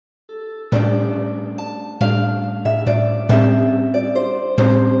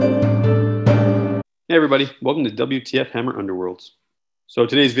Hey everybody, welcome to WTF Hammer Underworlds. So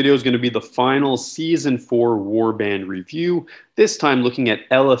today's video is going to be the final Season 4 Warband review, this time looking at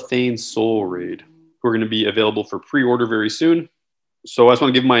Elathain Soulraid, who are going to be available for pre-order very soon. So I just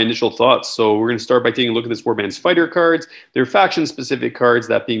want to give my initial thoughts. So we're going to start by taking a look at this Warband's fighter cards, their faction-specific cards,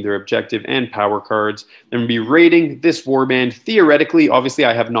 that being their objective and power cards. Then we'll be rating this Warband theoretically. Obviously,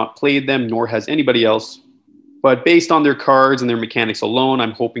 I have not played them, nor has anybody else. But based on their cards and their mechanics alone,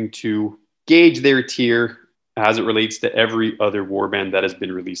 I'm hoping to gauge their tier as it relates to every other warband that has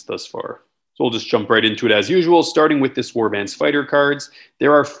been released thus far. So we'll just jump right into it as usual, starting with this warband's fighter cards.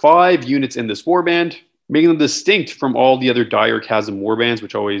 There are 5 units in this warband, making them distinct from all the other Dire Chasm warbands,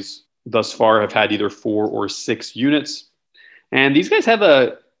 which always thus far have had either 4 or 6 units. And these guys have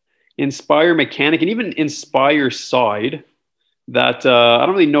a Inspire mechanic and even Inspire side that I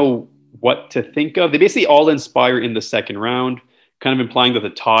don't really know what to think of. They basically all Inspire in the second round, kind of implying that the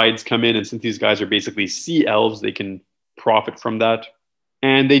tides come in, and since these guys are basically sea elves, they can profit from that.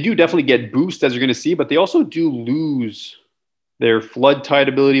 And they do definitely get boost, as you're going to see, but they also do lose their flood tide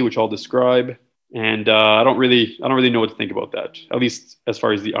ability, which I'll describe. And I don't really know what to think about that, at least as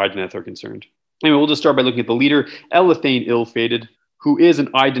far as the Ideneth are concerned. Anyway, we'll just start by looking at the leader, Elathain Ill-Fated, who is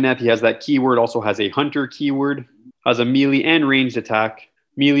an Ideneth. He has that keyword, also has a Hunter keyword, has a melee and ranged attack,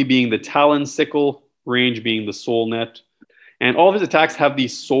 melee being the Talon Sickle, range being the Soul Net. And all of his attacks have the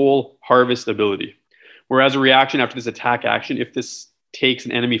Soul Harvest ability. Whereas a reaction after this attack action, if this takes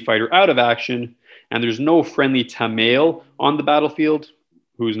an enemy fighter out of action and there's no friendly Tamail on the battlefield,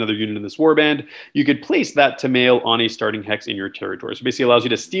 who is another unit in this warband, you could place that Tamail on a starting hex in your territory. So basically allows you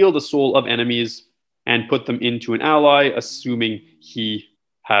to steal the soul of enemies and put them into an ally, assuming he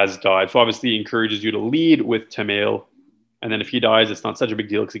has died. So obviously encourages you to lead with Tamail. And then if he dies, it's not such a big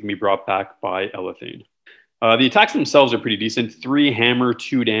deal because he can be brought back by Elathain. The attacks themselves are pretty decent. 3 hammer,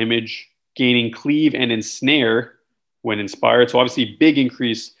 2 damage, gaining cleave and ensnare when inspired. So obviously big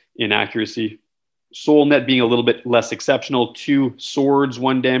increase in accuracy. Soul net being a little bit less exceptional. 2 swords,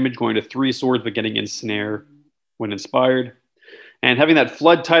 1 damage, going to 3 swords, but getting ensnare when inspired. And having that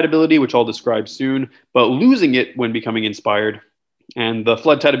flood tide ability, which I'll describe soon, but losing it when becoming inspired. And the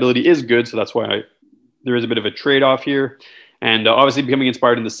flood tide ability is good, so that's why there is a bit of a trade-off here. And obviously becoming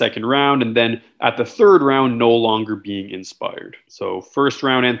inspired in the second round, and then at the third round, no longer being inspired. So first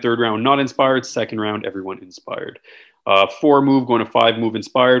round and third round, not inspired. Second round, everyone inspired. 4 move, going to 5 move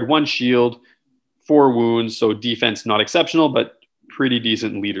inspired. 1 shield, 4 wounds. So defense not exceptional, but pretty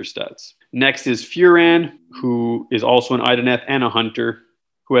decent leader stats. Next is Furan, who is also an Ideneth and a Hunter,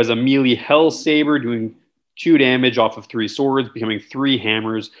 who has a melee Hell Saber doing 2 damage off of 3 swords, becoming 3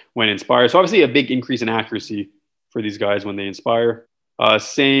 hammers when inspired. So obviously a big increase in accuracy for these guys when they inspire.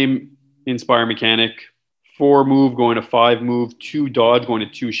 Same inspire mechanic. 4 move, going to 5 move. 2 dodge, going to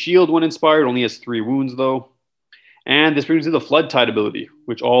 2 shield when inspired. Only has 3 wounds though. And this brings me to the flood tide ability,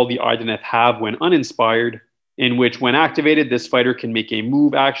 which all the Ideneth have when uninspired, in which when activated, this fighter can make a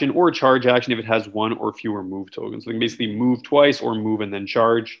move action or charge action if it has 1 or fewer move tokens. So they can basically move twice or move and then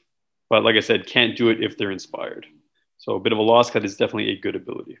charge. But like I said, can't do it if they're inspired. So a bit of a loss cut is definitely a good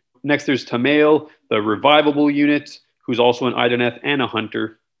ability. Next, there's Tamail, the revivable unit, who's also an Ideneth and a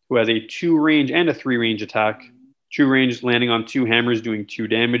Hunter, who has a 2 range and a 3 range attack. 2 range landing on 2 hammers, doing 2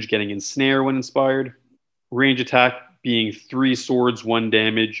 damage, getting ensnare when inspired. Range attack being 3 swords, 1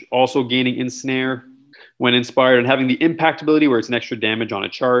 damage, also gaining ensnare when inspired, and having the impact ability where it's an extra damage on a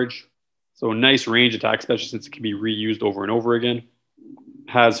charge. So a nice range attack, especially since it can be reused over and over again.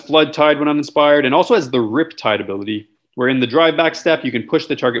 Has flood tide when uninspired, and also has the rip tide ability, where in the drive back step, you can push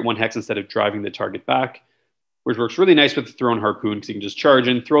the target 1 hex instead of driving the target back, which works really nice with the thrown harpoon because you can just charge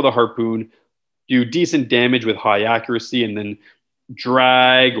in, throw the harpoon, do decent damage with high accuracy, and then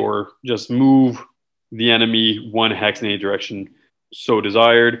drag or just move the enemy 1 hex in any direction so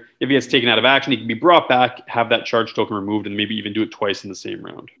desired. If he gets taken out of action, he can be brought back, have that charge token removed, and maybe even do it twice in the same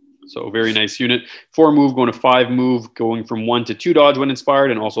round. So very nice unit. 4 move, going to 5 move, going from 1 to 2 dodge when inspired,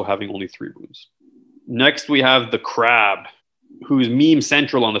 and also having only 3 wounds. Next, we have the Crab, who's meme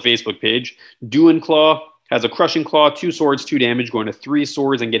central on the Facebook page. Duin Claw has a Crushing Claw, 2 swords, 2 damage, going to 3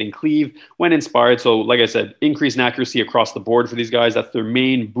 swords and getting cleave when inspired. So like I said, increase in accuracy across the board for these guys. That's their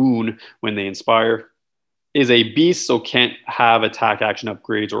main boon when they inspire. Is a beast, so can't have attack action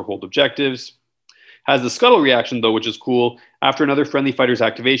upgrades or hold objectives. Has the Scuttle reaction, though, which is cool. After another friendly fighter's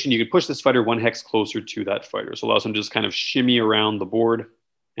activation, you can push this fighter 1 hex closer to that fighter. So allows him to just kind of shimmy around the board.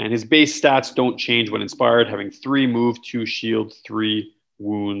 And his base stats don't change when inspired, having 3 move, 2 shield, 3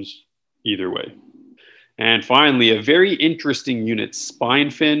 wounds either way. And finally, a very interesting unit,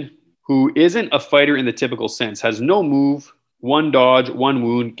 Spinefin, who isn't a fighter in the typical sense. Has no move, 1 dodge, 1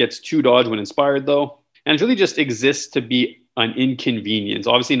 wound, gets 2 dodge when inspired though. And it really just exists to be an inconvenience.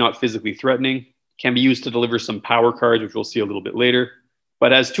 Obviously not physically threatening. Can be used to deliver some power cards, which we'll see a little bit later.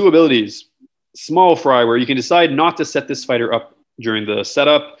 But has two abilities. Small Fry, where you can decide not to set this fighter up during the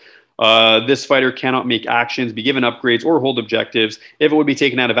setup. This fighter cannot make actions, be given upgrades, or hold objectives. If it would be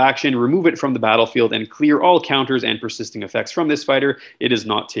taken out of action, remove it from the battlefield and clear all counters and persisting effects from this fighter. It is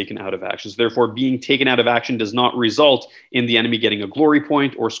not taken out of action. So therefore, being taken out of action does not result in the enemy getting a glory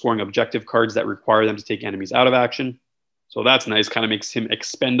point or scoring objective cards that require them to take enemies out of action. So that's nice, kind of makes him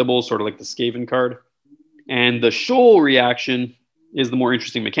expendable, sort of like the Skaven card. And the Shoal reaction is the more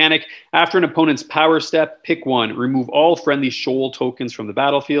interesting mechanic. After an opponent's power step, pick one, remove all friendly Shoal tokens from the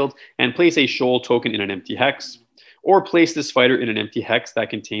battlefield, and place a Shoal token in an empty hex. Or place this fighter in an empty hex that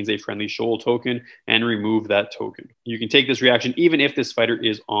contains a friendly Shoal token and remove that token. You can take this reaction even if this fighter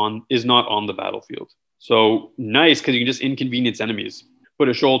is not on the battlefield. So nice, because you can just inconvenience enemies. Put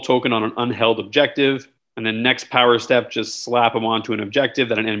a Shoal token on an unheld objective, and then next power step, just slap them onto an objective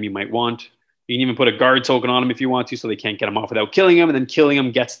that an enemy might want. You can even put a guard token on him if you want to, so they can't get him off without killing him, and then killing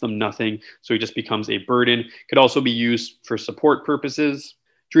him gets them nothing, so he just becomes a burden. Could also be used for support purposes,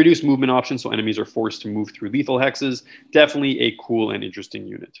 to reduce movement options so enemies are forced to move through lethal hexes. Definitely a cool and interesting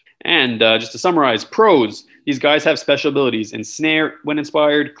unit. And just to summarize, pros, these guys have special abilities. Ensnare when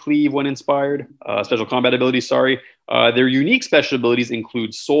inspired, Cleave when inspired, special combat abilities, sorry. Their unique special abilities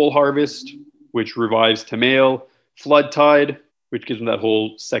include Soul Harvest, which revives Tamael, Flood Tide, which gives them that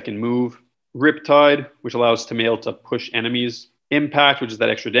whole second move, Riptide, which allows Tamael to push enemies, Impact, which is that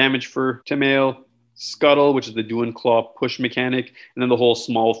extra damage for Tamael, Scuttle, which is the Duin Claw push mechanic, and then the whole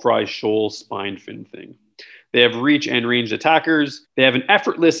Small Fry Shoal Spine Fin thing. They have reach and ranged attackers. They have an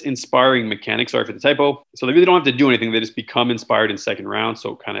effortless inspiring mechanic, sorry for the typo. So they really don't have to do anything, they just become inspired in second round,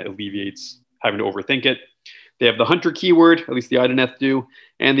 so it kind of alleviates having to overthink it. They have the Hunter keyword, at least the Ideneth do,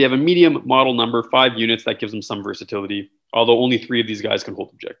 and they have a medium model number, 5 units, that gives them some versatility, although only 3 of these guys can hold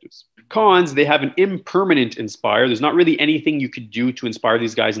objectives. Cons, they have an impermanent inspire. There's not really anything you could do to inspire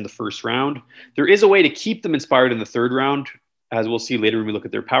these guys in the first round. There is a way to keep them inspired in the third round, as we'll see later when we look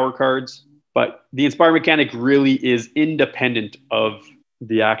at their power cards. But the inspire mechanic really is independent of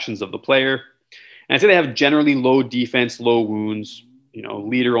the actions of the player. And I'd say they have generally low defense, low wounds. You know,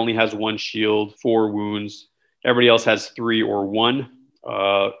 leader only has 1 shield, 4 wounds. Everybody else has 3 or 1.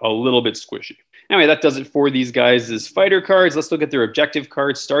 A little bit squishy. Anyway, that does it for these guys' fighter cards. Let's look at their objective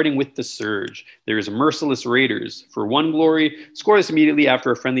cards, starting with the Surge. There's Merciless Raiders. For 1 glory, score this immediately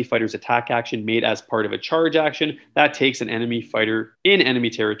after a friendly fighter's attack action made as part of a charge action. That takes an enemy fighter in enemy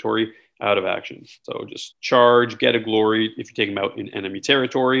territory out of action. So just charge, get a glory if you take them out in enemy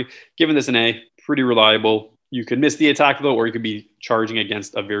territory. Given this an A, pretty reliable. You could miss the attack though, or you could be charging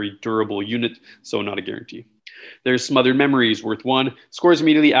against a very durable unit, so not a guarantee. There's Smothered Memories, worth 1. Scores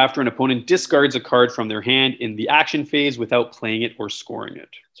immediately after an opponent discards a card from their hand in the action phase without playing it or scoring it.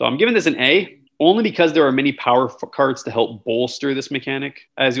 So I'm giving this an A, only because there are many power cards to help bolster this mechanic,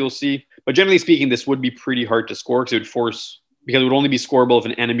 as you'll see. But generally speaking, this would be pretty hard to score because it would only be scoreable if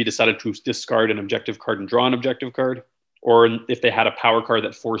an enemy decided to discard an objective card and draw an objective card, or if they had a power card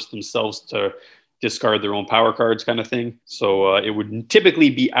that forced themselves to discard their own power cards kind of thing. So it would typically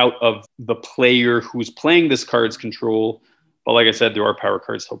be out of the player who's playing this card's control. But like I said, there are power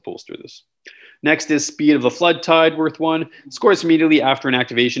cards to help bolster this. Next is Speed of the Flood Tide, worth 1. Scores immediately after an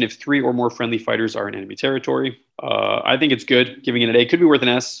activation if 3 or more friendly fighters are in enemy territory. I think it's good. Giving it an A. Could be worth an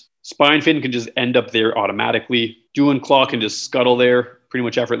S. Spinefin can just end up there automatically. Duin Claw can just scuttle there pretty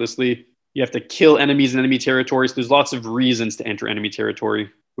much effortlessly. You have to kill enemies in enemy territory. So there's lots of reasons to enter enemy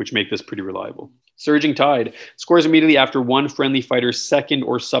territory, which make this pretty reliable. Surging Tide scores immediately after 1 friendly fighter's second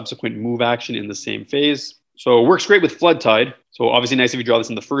or subsequent move action in the same phase. So it works great with Flood Tide. So obviously nice if you draw this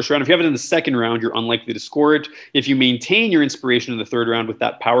in the first round. If you have it in the second round, you're unlikely to score it. If you maintain your inspiration in the third round with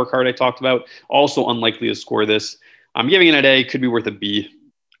that power card I talked about, also unlikely to score this. I'm giving it an A, could be worth a B.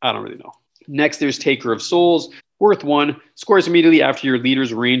 I don't really know. Next, there's Taker of Souls, worth 1. Scores immediately after your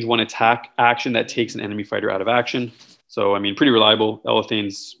leader's range 1 attack action that takes an enemy fighter out of action. So, I mean, pretty reliable.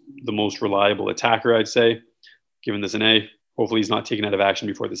 Elathain's the most reliable attacker, I'd say. Giving this an A. Hopefully he's not taken out of action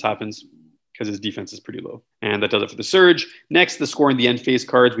before this happens, because his defense is pretty low. And that does it for the Surge. Next, the score in the end phase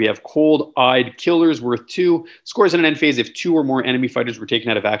cards. We have Cold-Eyed Killers, worth 2. Scores in an end phase if 2 or more enemy fighters were taken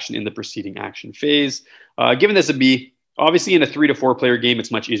out of action in the preceding action phase. Giving this a B. Obviously, in a 3 to 4 player game,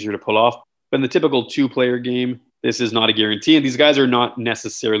 it's much easier to pull off. But in the typical 2-player game, this is not a guarantee. And these guys are not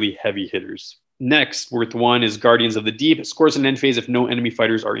necessarily heavy hitters. Next, worth 1 is Guardians of the Deep. It scores an end phase if no enemy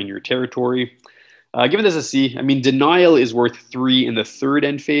fighters are in your territory. Given this a C, I mean, Denial is worth 3 in the third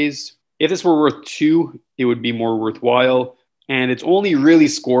end phase. If this were worth 2, it would be more worthwhile. And it's only really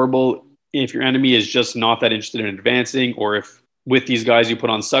scoreable if your enemy is just not that interested in advancing, or if with these guys you put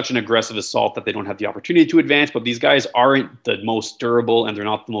on such an aggressive assault that they don't have the opportunity to advance. But these guys aren't the most durable and they're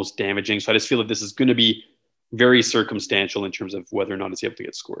not the most damaging. So I just feel that this is going to be very circumstantial in terms of whether or not it's able to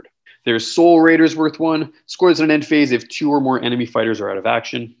get scored. There's Soul Raiders worth 1. Scores in an end phase if 2 or more enemy fighters are out of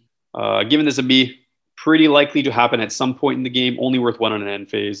action. Given this a B, pretty likely to happen at some point in the game, only worth 1 on an end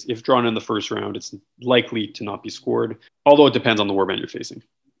phase. If drawn in the first round, it's likely to not be scored, although it depends on the warband you're facing.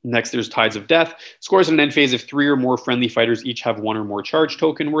 Next, there's Tides of Death. Scores in an end phase if 3 or more friendly fighters each have 1 or more charge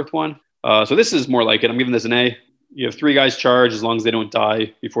token worth 1. So this is more like it. I'm giving this an A. You have 3 guys charge as long as they don't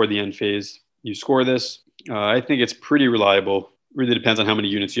die before the end phase. You score this. I think it's pretty reliable. Really depends on how many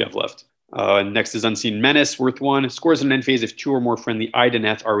units you have left. Next is Unseen Menace, worth 1. Scores in an end phase if 2 or more friendly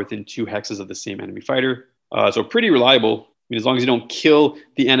Ideneth are within 2 hexes of the same enemy fighter. So pretty reliable. I mean, as long as you don't kill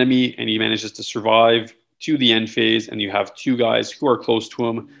the enemy and he manages to survive to the end phase and you have 2 guys who are close to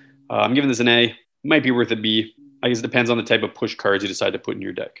him, I'm giving this an A. Might be worth a B. I guess it depends on the type of push cards you decide to put in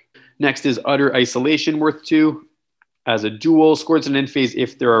your deck. Next is Utter Isolation, worth 2. As a dual, scores an end phase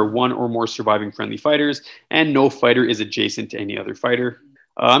if there are 1 or more surviving friendly fighters and no fighter is adjacent to any other fighter.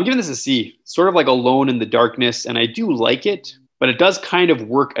 I'm giving this a C. Sort of like Alone in the Darkness, and I do like it, but it does kind of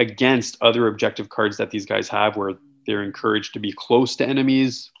work against other objective cards that these guys have where they're encouraged to be close to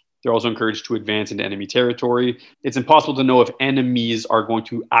enemies. They're also encouraged to advance into enemy territory. It's impossible to know if enemies are going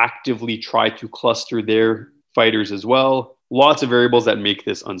to actively try to cluster their fighters as well. Lots of variables that make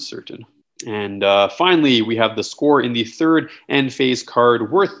this uncertain. And finally, we have the score in the third end phase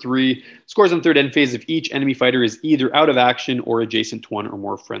card, worth 3. Scores in third end phase if each enemy fighter is either out of action or adjacent to 1 or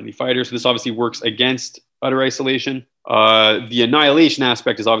more friendly fighters. So this obviously works against Utter Isolation. The Annihilation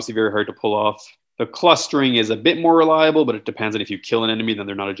aspect is obviously very hard to pull off. The clustering is a bit more reliable, but it depends on if you kill an enemy, then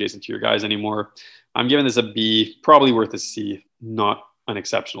they're not adjacent to your guys anymore. I'm giving this a B, probably worth a C, not an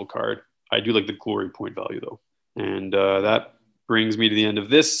exceptional card. I do like the glory point value, though. And that brings me to the end of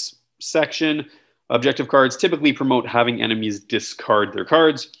this section. Objective cards typically promote having enemies discard their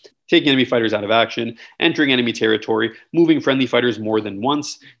cards, taking enemy fighters out of action, entering enemy territory, moving friendly fighters more than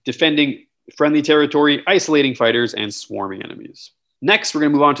once, defending friendly territory, isolating fighters, and swarming enemies. Next, we're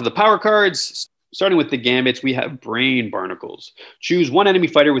going to move on to the power cards. Starting with the gambits, we have Brain Barnacles. Choose 1 enemy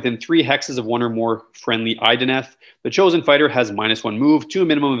fighter within 3 hexes of 1 or more friendly Ideneth. The chosen fighter has -1 move to a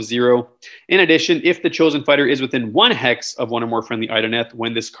minimum of 0. In addition, if the chosen fighter is within 1 hex of 1 or more friendly Ideneth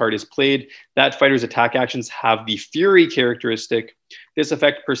when this card is played, that fighter's attack actions have the Fury characteristic. This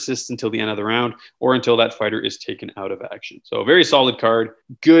effect persists until the end of the round or until that fighter is taken out of action. So a very solid card.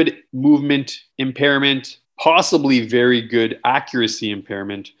 Good movement impairment, possibly very good accuracy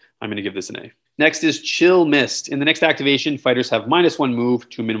impairment. I'm going to give this an A. Next is Chill Mist. In the next activation, fighters have -1 move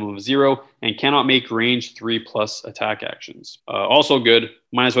to a minimum of 0 and cannot make range 3+ attack actions. Also good.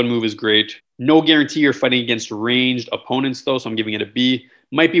 -1 move is great. No guarantee you're fighting against ranged opponents, though, so I'm giving it a B.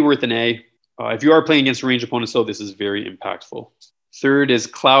 Might be worth an A. If you are playing against ranged opponents, though, this is very impactful. Third is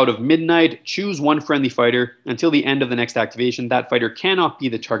Cloud of Midnight. Choose 1 friendly fighter. Until the end of the next activation, that fighter cannot be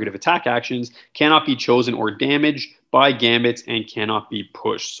the target of attack actions, cannot be chosen or damaged by gambits, and cannot be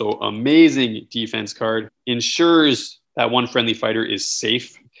pushed. So amazing defense card. Ensures that 1 friendly fighter is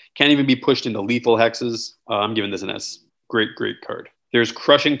safe. Can't even be pushed into lethal hexes. I'm giving this an S. Great, great card. There's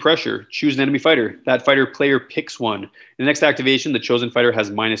Crushing Pressure. Choose an enemy fighter. That fighter player picks 1. In the next activation, the chosen fighter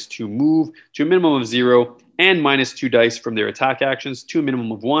has -2 move to a minimum of 0 and -2 dice from their attack actions to a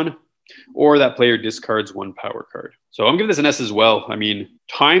minimum of 1, or that player discards 1 power card. So I'm giving this an S as well. I mean,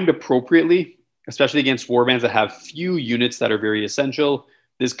 timed appropriately, especially against warbands that have few units that are very essential,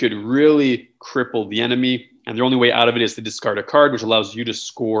 this could really cripple the enemy. And the only way out of it is to discard a card, which allows you to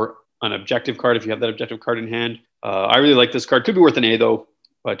score an objective card if you have that objective card in hand. I really like this card. Could be worth an A, though,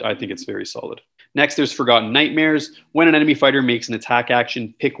 but I think it's very solid. Next, there's Forgotten Nightmares. When an enemy fighter makes an attack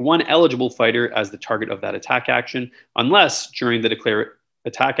action, pick 1 eligible fighter as the target of that attack action, unless during the declare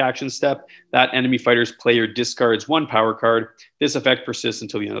attack action step, that enemy fighter's player discards 1 power card. This effect persists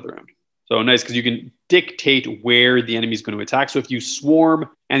until the end of the round. So nice, because you can dictate where the enemy is going to attack. So if you swarm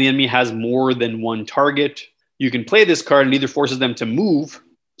and the enemy has more than 1 target, you can play this card and either forces them to move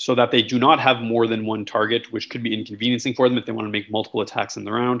so that they do not have more than 1 target, which could be inconveniencing for them if they want to make multiple attacks in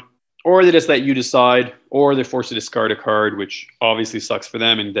the round. Or they just let you decide, or they're forced to discard a card, which obviously sucks for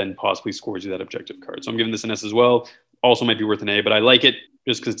them and then possibly scores you that objective card. So I'm giving this an S as well. Also might be worth an A, but I like it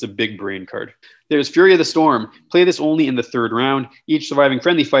just because it's a big brain card. There's Fury of the Storm. Play this only in the 3rd round. Each surviving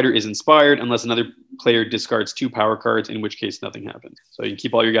friendly fighter is inspired unless another player discards 2 power cards, in which case nothing happens. So you can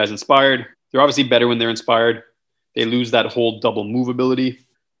keep all your guys inspired. They're obviously better when they're inspired. They lose that whole double move ability.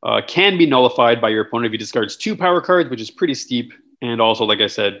 Can be nullified by your opponent if he discards 2 power cards, which is pretty steep. And also, like I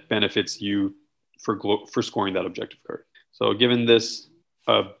said, benefits you for scoring that objective card. So given this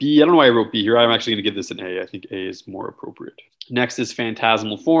a B, I don't know why I wrote B here. I'm actually going to give this an A. I think A is more appropriate. Next is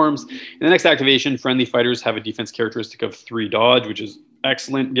Phantasmal Forms. In the next activation, friendly fighters have a defense characteristic of 3 dodge, which is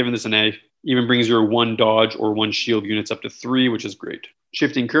excellent. Given this an A, even brings your 1 dodge or 1 shield units up to 3, which is great.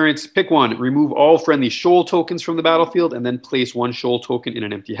 Shifting Currents, pick one. Remove all friendly shoal tokens from the battlefield and then place 1 shoal token in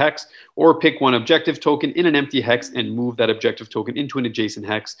an empty hex, or pick 1 objective token in an empty hex and move that objective token into an adjacent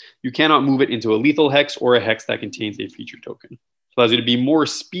hex. You cannot move it into a lethal hex or a hex that contains a feature token. It allows you to be more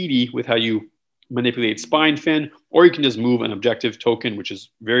speedy with how you manipulate Spine Fin, or you can just move an objective token, which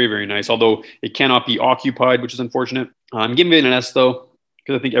is very, very nice, although it cannot be occupied, which is unfortunate. I'm giving it an S, though,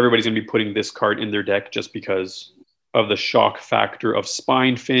 because I think everybody's going to be putting this card in their deck just because of the shock factor of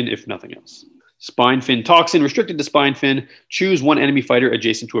Spine Fin, if nothing else. Spine Fin Toxin, restricted to Spine Fin. Choose 1 enemy fighter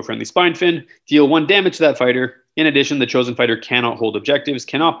adjacent to a friendly Spine Fin. Deal 1 damage to that fighter. In addition, the chosen fighter cannot hold objectives,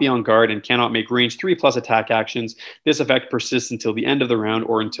 cannot be on guard, and cannot make range 3+ attack actions. This effect persists until the end of the round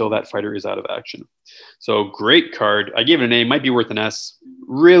or until that fighter is out of action. So great card. I gave it an A, might be worth an S.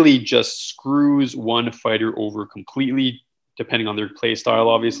 Really just screws one fighter over completely, depending on their play style,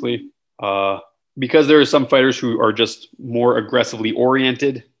 obviously. Because there are some fighters who are just more aggressively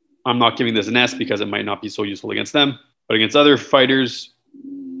oriented, I'm not giving this an S because it might not be so useful against them. But against other fighters,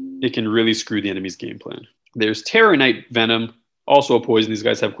 it can really screw the enemy's game plan. There's Terranite Venom, also a poison. These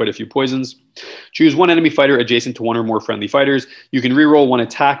guys have quite a few poisons. Choose 1 enemy fighter adjacent to 1 or more friendly fighters. You can reroll 1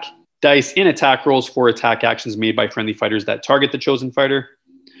 attack dice in attack rolls for attack actions made by friendly fighters that target the chosen fighter.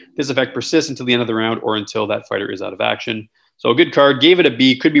 This effect persists until the end of the round or until that fighter is out of action. So a good card. Gave it a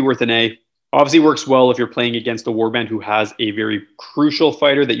B. Could be worth an A. Obviously works well if you're playing against a warband who has a very crucial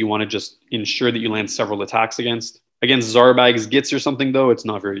fighter that you want to just ensure that you land several attacks against. Against Zarbag's Gits or something, though, it's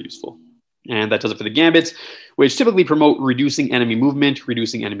not very useful. And that does it for the gambits, which typically promote reducing enemy movement,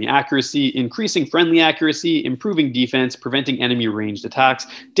 reducing enemy accuracy, increasing friendly accuracy, improving defense, preventing enemy ranged attacks,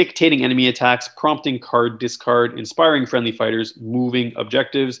 dictating enemy attacks, prompting card discard, inspiring friendly fighters, moving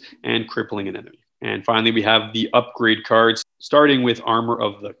objectives, and crippling an enemy. And finally, we have the upgrade cards, starting with Armor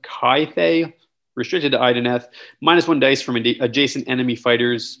of the Kaithe, restricted to Ideneth, -1 dice from adjacent enemy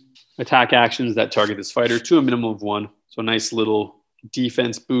fighters, attack actions that target this fighter to a minimum of 1. So nice little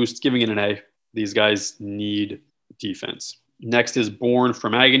defense boost, giving it an A. These guys need defense. Next is Born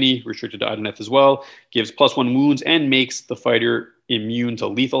from Agony, restricted to Ideneth as well. Gives +1 wounds and makes the fighter immune to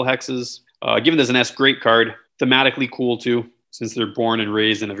lethal hexes. Given this an S, great card. Thematically cool too, since they're born and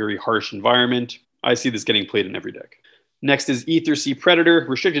raised in a very harsh environment. I see this getting played in every deck. Next is Ether Sea Predator,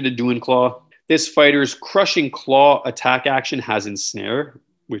 restricted to Duin Claw. This fighter's Crushing Claw attack action has Ensnare,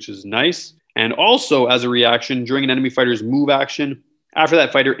 which is nice. And also, as a reaction, during an enemy fighter's move action, after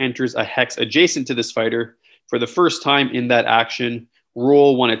that fighter enters a hex adjacent to this fighter, for the first time in that action,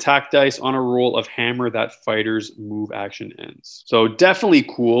 roll 1 attack dice. On a roll of hammer, that fighter's move action ends. So definitely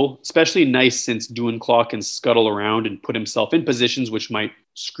cool, especially nice since Duin Claw can scuttle around and put himself in positions which might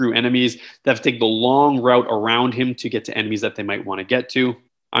screw enemies. They have to take the long route around him to get to enemies that they might want to get to.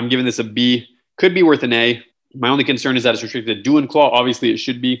 I'm giving this a B. Could be worth an A. My only concern is that it's restricted to Duin Claw. Obviously, it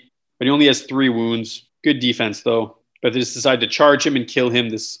should be. But he only has 3 wounds. Good defense, though. But if they just decide to charge him and kill him,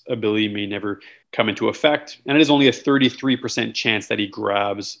 this ability may never come into effect. And it is only a 33% chance that he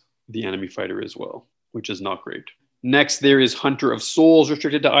grabs the enemy fighter as well, which is not great. Next, there is Hunter of Souls,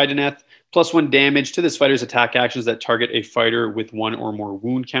 restricted to Ideneth. +1 damage to this fighter's attack actions that target a fighter with 1 or more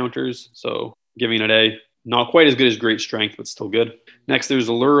wound counters. So giving it an A. Not quite as good as Great Strength, but still good. Next, there's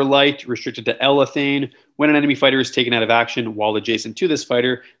Allure Light, restricted to Elathain. When an enemy fighter is taken out of action while adjacent to this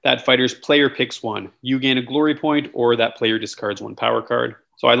fighter, that fighter's player picks 1. You gain a glory point, or that player discards 1 power card.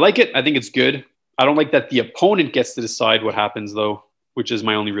 So I like it. I think it's good. I don't like that the opponent gets to decide what happens, though, which is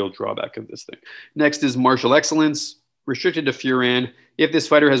my only real drawback of this thing. Next is Martial Excellence, restricted to Furan. If this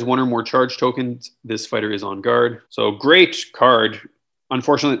fighter has 1 or more charge tokens, this fighter is on guard. So great card.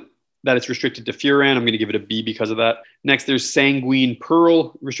 Unfortunately, that it's restricted to Furan. I'm going to give it a B because of that. Next, there's Sanguine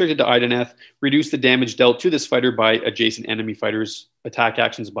Pearl, restricted to Ideneth. Reduce the damage dealt to this fighter by adjacent enemy fighters' attack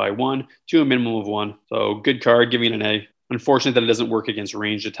actions by 1 to a minimum of 1. So good card, giving it an A. Unfortunate that it doesn't work against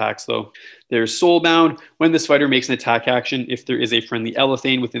ranged attacks, though. There's Soulbound. When this fighter makes an attack action, if there is a friendly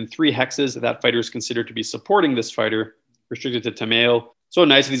Elathain within 3 hexes, that fighter is considered to be supporting this fighter, restricted to Tamail. So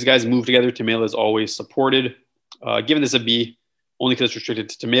nice if these guys move together. Tamail is always supported. Giving this a B, only because it's restricted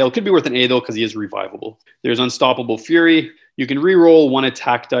to Tamail. Could be worth an A, though, because he is revivable. There's Unstoppable Fury. You can re-roll 1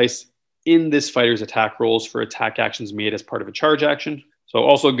 attack dice in this fighter's attack rolls for attack actions made as part of a charge action. So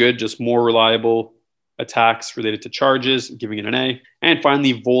also good, just more reliable attacks related to charges, giving it an A. And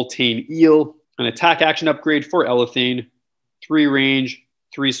finally, Voltane Eel, an attack action upgrade for Elathain. 3 range,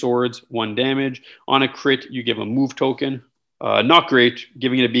 3 swords, 1 damage. On a crit, you give a move token. Not great.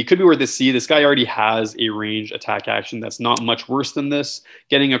 Giving it a B. Could be worth a C. This guy already has a range attack action that's not much worse than this.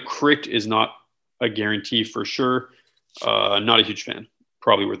 Getting a crit is not a guarantee for sure. Not a huge fan.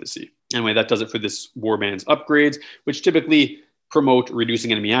 Probably worth a C. Anyway, that does it for this Warband's upgrades, which typically promote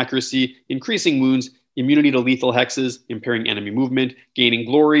reducing enemy accuracy, increasing wounds, immunity to lethal hexes, impairing enemy movement, gaining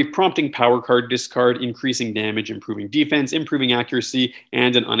glory, prompting power card discard, increasing damage, improving defense, improving accuracy,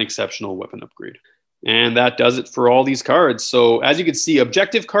 and an unexceptional weapon upgrade. And that does it for all these cards. So as you can see,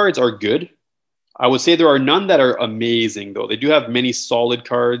 objective cards are good. I would say there are none that are amazing, though. They do have many solid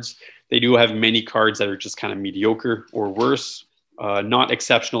cards. They do have many cards that are just kind of mediocre or worse. Not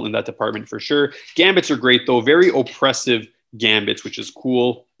exceptional in that department for sure. Gambits are great, though. Very oppressive gambits, which is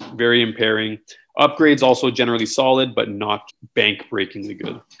cool. Very impairing. Upgrades also generally solid, but not bank-breakingly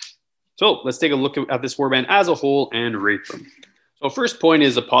good. So let's take a look at this warband as a whole and rate them. So first point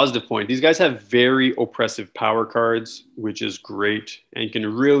is a positive point. These guys have very oppressive power cards, which is great and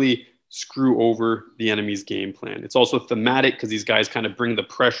can really screw over the enemy's game plan. It's also thematic because these guys kind of bring the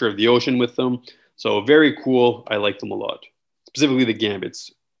pressure of the ocean with them. So very cool. I like them a lot. Specifically the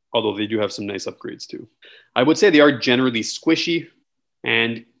gambits, although they do have some nice upgrades too. I would say they are generally squishy,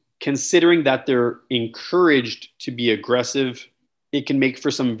 and considering that they're encouraged to be aggressive, it can make for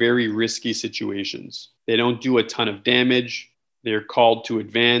some very risky situations. They don't do a ton of damage. They're called to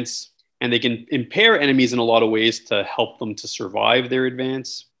advance, and they can impair enemies in a lot of ways to help them to survive their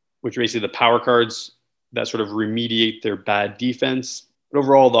advance, which are basically the power cards that sort of remediate their bad defense. But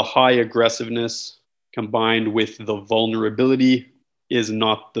overall, the high aggressiveness combined with the vulnerability is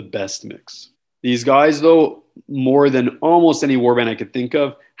not the best mix. These guys, though, more than almost any warband I could think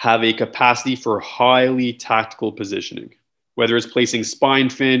of, have a capacity for highly tactical positioning, whether it's placing Spine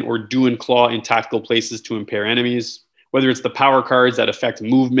Fin or Dew and Claw in tactical places to impair enemies, whether it's the power cards that affect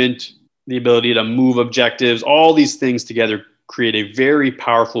movement, the ability to move objectives, all these things together create a very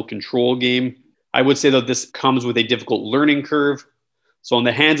powerful control game. I would say that this comes with a difficult learning curve. So in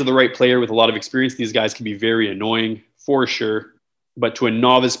the hands of the right player with a lot of experience, these guys can be very annoying for sure. But to a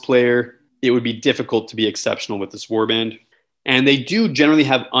novice player, it would be difficult to be exceptional with this warband. And they do generally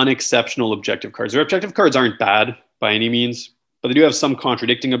have unexceptional objective cards. Their objective cards aren't bad by any means, but they do have some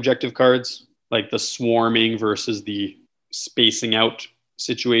contradicting objective cards, like the swarming versus the spacing out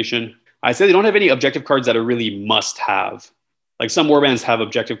situation. I say they don't have any objective cards that are really must have. Like some warbands have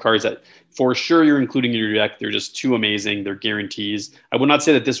objective cards that for sure you're including in your deck. They're just too amazing. They're guarantees. I would not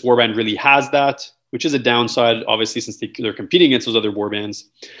say that this warband really has that, which is a downside, obviously, since they're competing against those other warbands.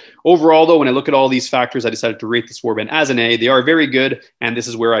 Overall, though, when I look at all these factors, I decided to rate this warband as an A. They are very good, and this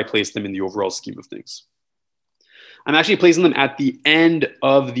is where I place them in the overall scheme of things. I'm actually placing them at the end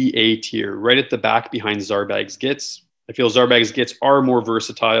of the A tier, right at the back behind Zarbag's Gits. I feel Zarbag's Gits are more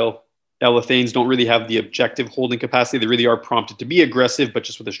versatile. Elathains don't really have the objective holding capacity. They really are prompted to be aggressive, but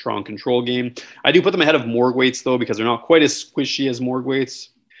just with a strong control game. I do put them ahead of Morgwaits, though, because they're not quite as squishy as Morgwaits.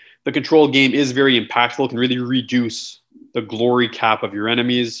 The control game is very impactful, can really reduce the glory cap of your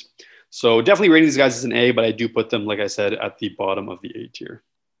enemies. So definitely rating these guys as an A, but I do put them, like I said, at the bottom of the A tier.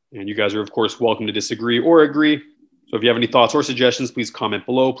 And you guys are, of course, welcome to disagree or agree. So if you have any thoughts or suggestions, please comment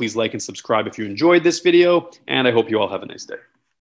below. Please like and subscribe if you enjoyed this video, and I hope you all have a nice day.